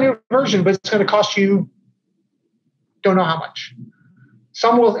 I have a new version, but it's going to cost you don't know how much.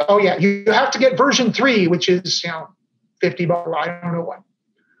 Some will, oh, yeah, you have to get version 3, which is, $50, I don't know what.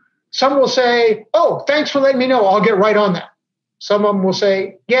 Some will say, oh, thanks for letting me know. I'll get right on that. Some of them will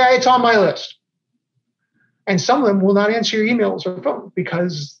say, yeah, it's on my list. And some of them will not answer your emails or phone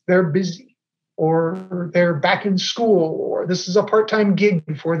because they're busy or they're back in school or this is a part-time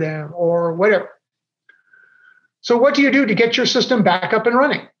gig for them or whatever. So what do you do to get your system back up and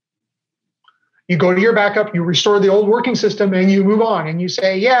running? You go to your backup, you restore the old working system, and you move on. And you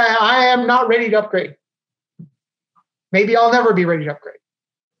say, yeah, I am not ready to upgrade. Maybe I'll never be ready to upgrade.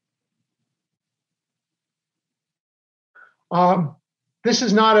 This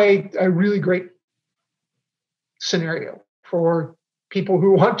is not a really great scenario for people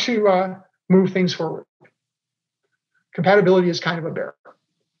who want to move things forward. Compatibility is kind of a bear.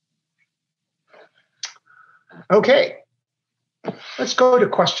 Okay, let's go to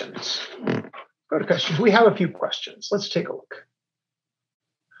questions. We have a few questions. Let's take a look.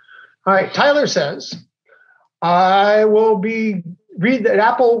 All right, Tyler says, I will read that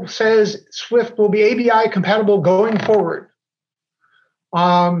Apple says Swift will be ABI compatible going forward.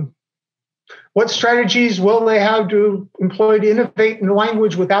 What strategies will they have to employ to innovate in the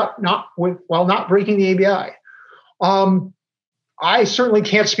language while not breaking the ABI? I certainly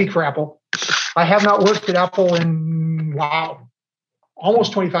can't speak for Apple. I have not worked at Apple in,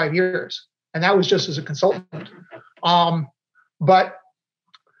 almost 25 years. And that was just as a consultant. But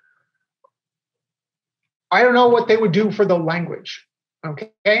I don't know what they would do for the language.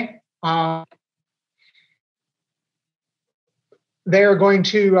 Okay. They are going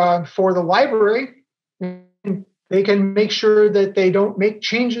to, for the library, they can make sure that they don't make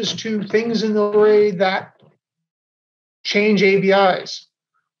changes to things in the library that change ABIs.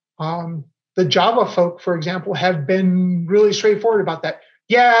 The Java folk, for example, have been really straightforward about that.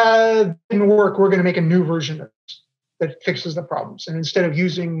 Yeah, it didn't work. We're going to make a new version of this that fixes the problems. And instead of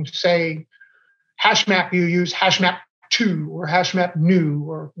using, say, hashmap, you use hashmap 2 or hashmap new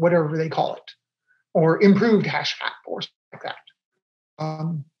or whatever they call it, or improved hashmap or something like that.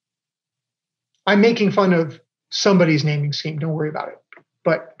 I'm making fun of somebody's naming scheme. Don't worry about it.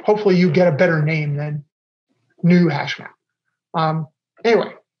 But hopefully you get a better name than new hashmap.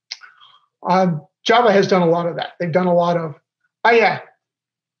 Anyway, Java has done a lot of that. They've done a lot of,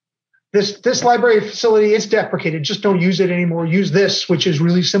 this library facility is deprecated. Just don't use it anymore. Use this, which is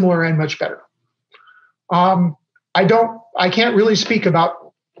really similar and much better. I can't really speak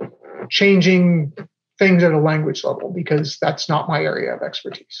about changing things at a language level because that's not my area of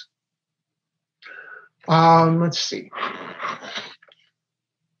expertise. Let's see.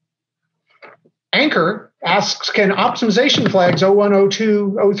 Anchor asks, can optimization flags 01,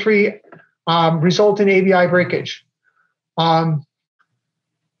 02, 03 result in ABI breakage? I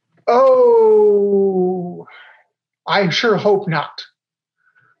sure hope not.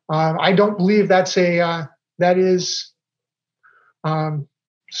 I don't believe that is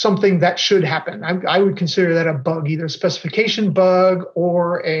something that should happen. I would consider that a bug, either a specification bug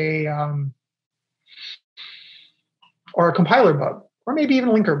or a compiler bug, or maybe even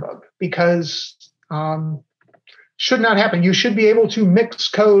a linker bug, because should not happen. You should be able to mix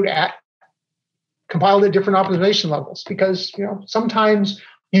code compiled at different optimization levels, because sometimes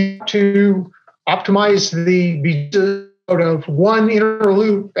you have to optimize the code of one inner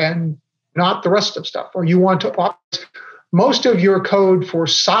loop and not the rest of stuff, or you want to optimize most of your code for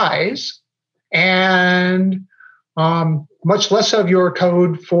size and much less of your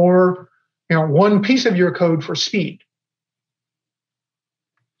code for one piece of your code for speed.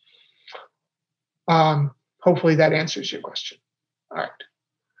 Hopefully that answers your question. All right.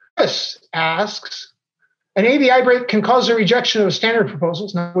 Chris asks, an ABI break can cause the rejection of standard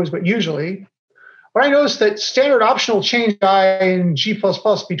proposals, not always, but usually. But I noticed that standard optional change in G++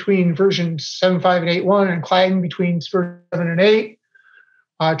 between version 7.5 and 8.1 and Clang between version 7 and 8.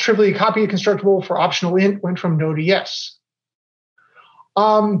 Trivially copy constructible for optional int went from no to yes.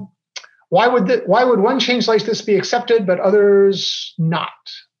 Why would one change like this be accepted but others not?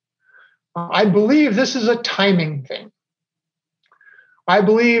 I believe this is a timing thing. I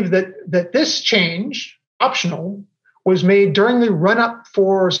believe that this change, optional, was made during the run-up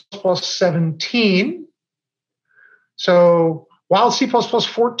for C++ 17. So while C++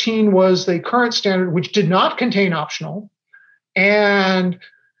 14 was the current standard, which did not contain optional, and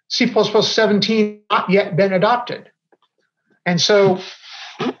C++ 17 not yet been adopted. And so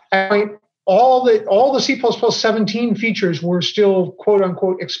all the C++ 17 features were still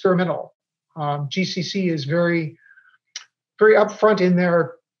quote-unquote experimental. GCC is very, very upfront in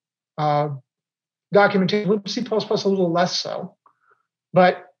their documentation. C++ a little less so,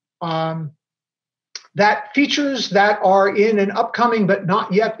 but that features that are in an upcoming but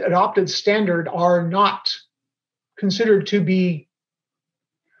not yet adopted standard are not considered to be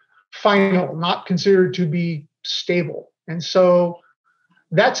final, not considered to be stable. And so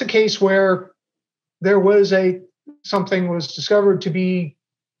that's a case where something was discovered to be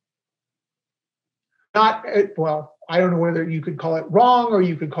not, well, I don't know whether you could call it wrong or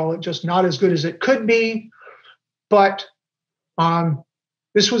you could call it just not as good as it could be, but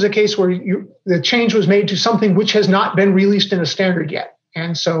this was a case where the change was made to something which has not been released in a standard yet.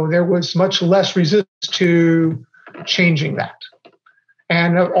 And so there was much less resistance to changing that.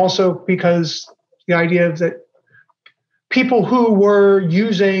 And also because the idea of that people who were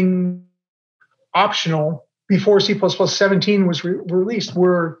using optional before C++ 17 was released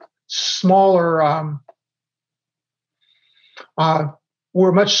were smaller,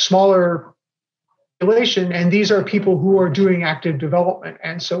 were much smaller population, and these are people who are doing active development,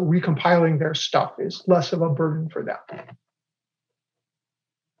 and so recompiling their stuff is less of a burden for them.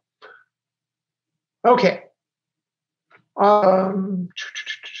 Okay.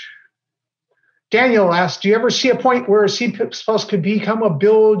 Daniel asked, do you ever see a point where C++ could become a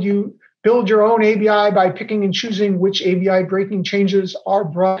build your own ABI by picking and choosing which ABI breaking changes are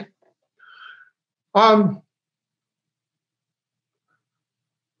brought?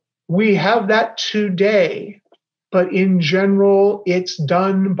 We have that today, but in general, it's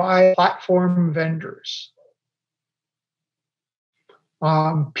done by platform vendors.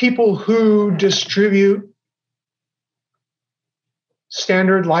 People who distribute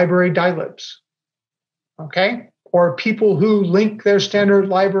standard library dilibs, okay? Or people who link their standard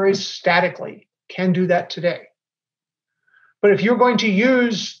libraries statically can do that today. But if you're going to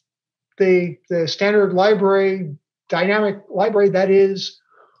use the standard library, dynamic library that is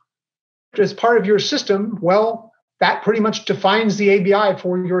as part of your system, well, that pretty much defines the ABI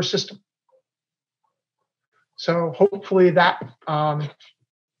for your system. So hopefully that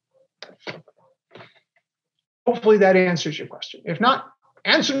answers your question. If not,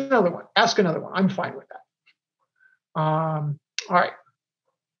 answer another one. Ask another one. I'm fine with that. All right.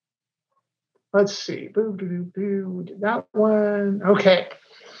 Let's see. We did that one. Okay.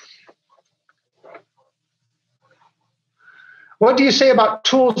 What do you say about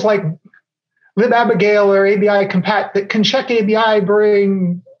tools like libabigail or ABI compat that can check ABI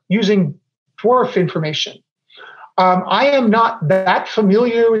using dwarf information? I am not that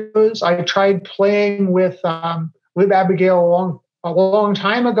familiar with those. I tried playing with libabigail a long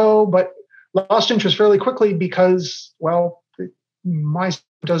time ago, but lost interest fairly quickly because, well, my system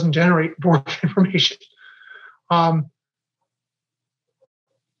doesn't generate dwarf information.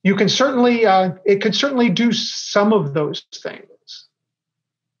 You can certainly, it could certainly do some of those things.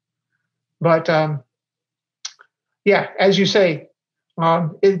 But yeah, as you say,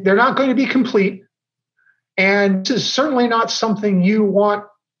 they're not going to be complete. And this is certainly not something you want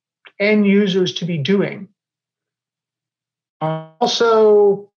end users to be doing.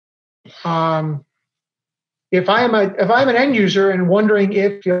 Also, if I'm an end user and wondering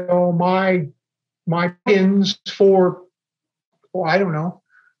if my plugins for, well, I don't know,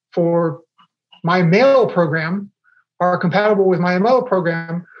 for my mail program are compatible with my ML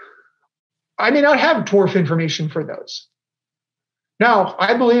program, I may not have dwarf information for those. Now,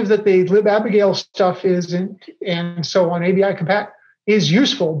 I believe that the libabigail stuff is, and so on, ABI compat is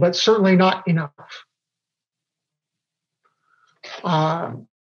useful, but certainly not enough. That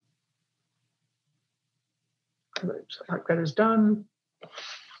is done.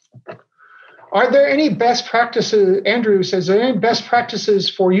 Are there any best practices, Andrew says, are there any best practices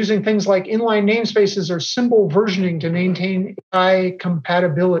for using things like inline namespaces or symbol versioning to maintain ABI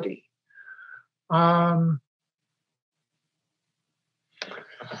compatibility?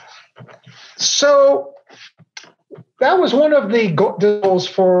 So that was one of the goals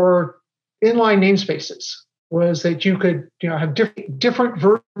for inline namespaces, was that you could have different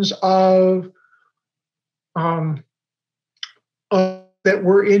versions of that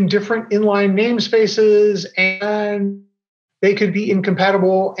were in different inline namespaces, and they could be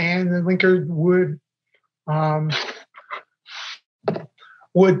incompatible, and the linker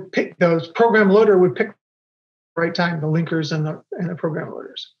would pick, the program loader would pick the right time, the linkers and the program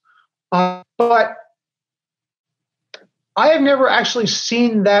loaders. But I have never actually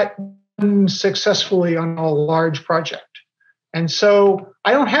seen that successfully on a large project. And so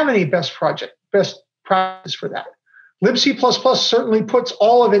I don't have any best practice for that. libc++ certainly puts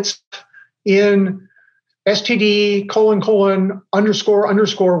all of its in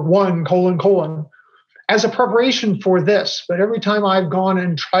std::1::1 as a preparation for this. But every time I've gone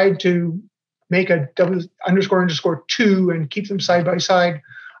and tried to make a __2 and keep them side by side,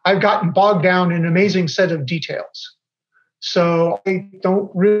 I've gotten bogged down in an amazing set of details. So I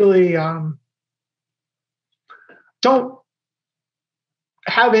don't really don't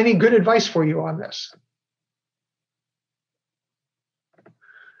have any good advice for you on this.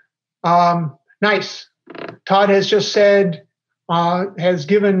 Nice. Todd has just said, has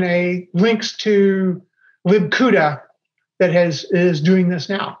given links to libcuda that is doing this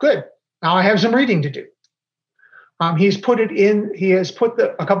now. Good. Now I have some reading to do. He has put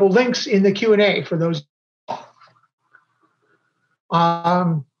a couple links in the Q&A for those.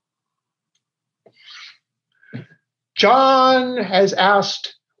 John has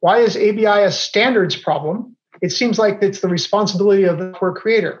asked, why is ABI a standards problem? it seems like it's the responsibility of the software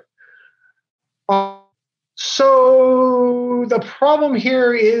creator. So the problem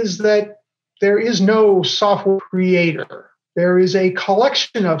here is that there is no software creator. There is a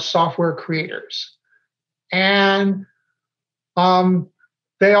collection of software creators. And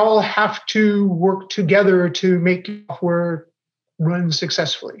they all have to work together to make software run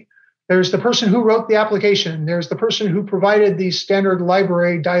successfully. There's the person who wrote the application. There's the person who provided the standard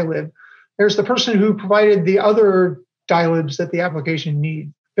library dilib. There's the person who provided the other dilibs that the application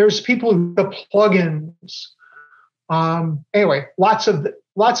needs. There's people who the plugins. Anyway, lots of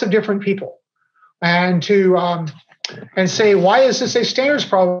different people. And to and say, why is this a standards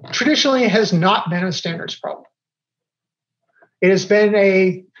problem? Traditionally, it has not been a standards problem. It has been not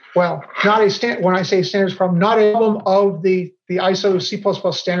a when I say standards problem, not a problem of the ISO C++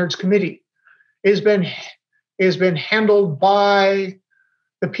 standards committee. It has been handled by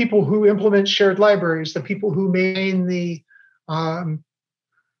the people who implement shared libraries, the people who maintain the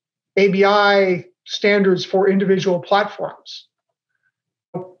ABI standards for individual platforms.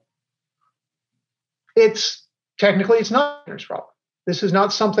 It's not a standards problem. This is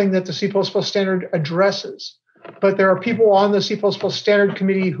not something that the C++ standard addresses. But there are people on the C++ standard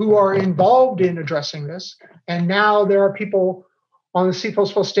committee who are involved in addressing this. And now there are people on the C++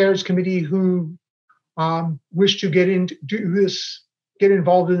 standards committee who wish to get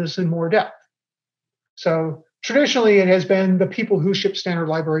involved in this in more depth. So traditionally, it has been the people who ship standard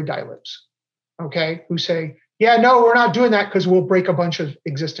library dilibs, okay, who say, yeah, no, we're not doing that because we'll break a bunch of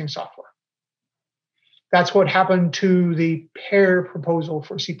existing software. That's what happened to the pair proposal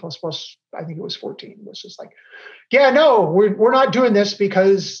for C++, I think it was 14. It was just like, yeah, no, we're not doing this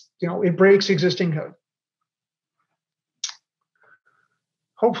because it breaks existing code.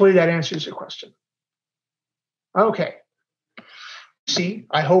 Hopefully that answers your question. Okay. See,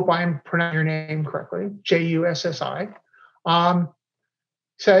 I hope I'm pronouncing your name correctly, Jussi.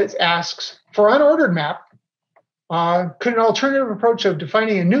 Asks, for unordered map, could an alternative approach of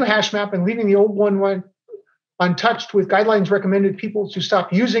defining a new hash map and leaving the old one untouched with guidelines recommended people to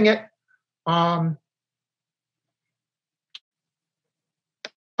stop using it?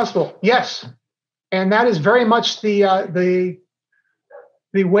 Possible, yes. And that is very much the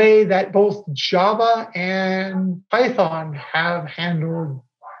way that both Java and Python have handled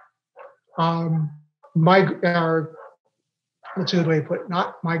what's a good way to put it?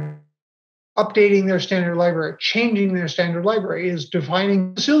 Updating their standard library, changing their standard library is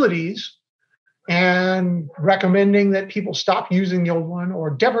defining facilities and recommending that people stop using the old one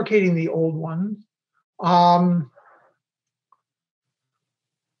or deprecating the old one.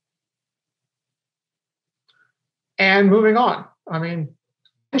 And moving on. I mean,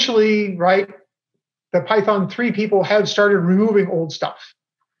 eventually, right, the Python 3 people have started removing old stuff.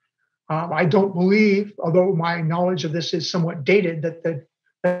 I don't believe, although my knowledge of this is somewhat dated, that the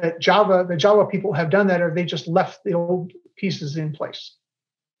Java people have done that, or they just left the old pieces in place.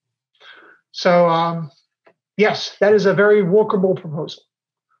 So yes, that is a very workable proposal.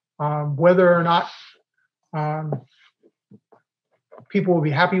 Whether or not people will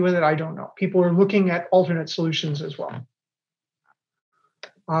be happy with it, I don't know. People are looking at alternate solutions as well.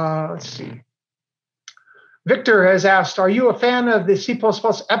 Let's see. Victor has asked, are you a fan of the C++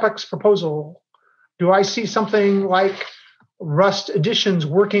 epochs proposal? Do I see something like Rust additions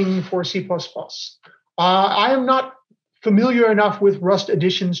working for C++? I am not familiar enough with Rust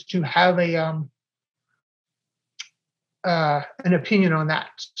additions to have an opinion on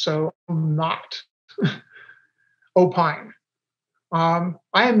that, so I'm not opine. I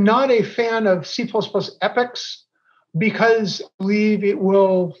am not a fan of C++ epochs because I believe it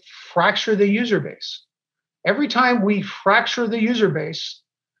will fracture the user base. Every time we fracture the user base,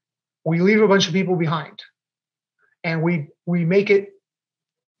 we leave a bunch of people behind. And we make it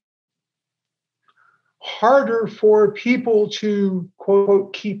harder for people to, quote,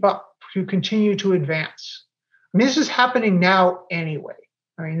 unquote, keep up, to continue to advance. I mean, this is happening now anyway.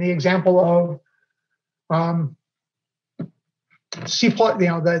 I mean, the example of C++,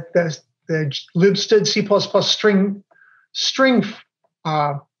 the libstdc C++ string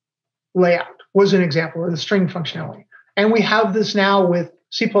layout was an example of the string functionality. And we have this now with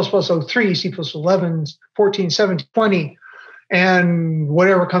C++ 03, C++ 11, 14, 17, 20, and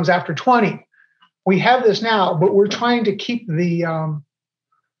whatever comes after 20. We have this now, but we're trying to keep the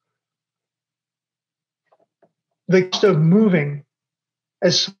cost of moving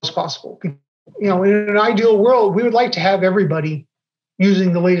as slow as possible. In an ideal world, we would like to have everybody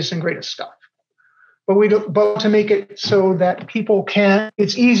using the latest and greatest stuff. But to make it so that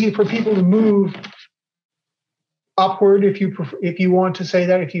it's easy for people to move upward, if you want to say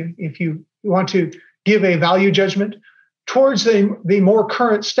that, if you want to give a value judgment towards the more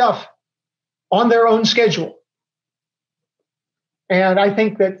current stuff on their own schedule. And I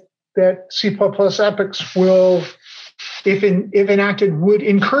think that C++ epochs will, if enacted, would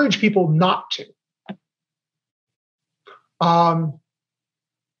encourage people not to.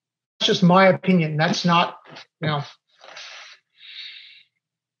 That's just my opinion. That's not,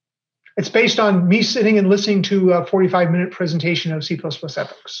 it's based on me sitting and listening to a 45-minute presentation of C++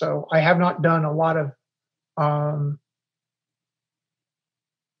 epochs. So I have not done a lot of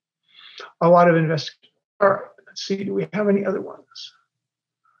investigation. All right, let's see. Do we have any other ones?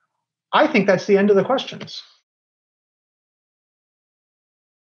 I think that's the end of the questions.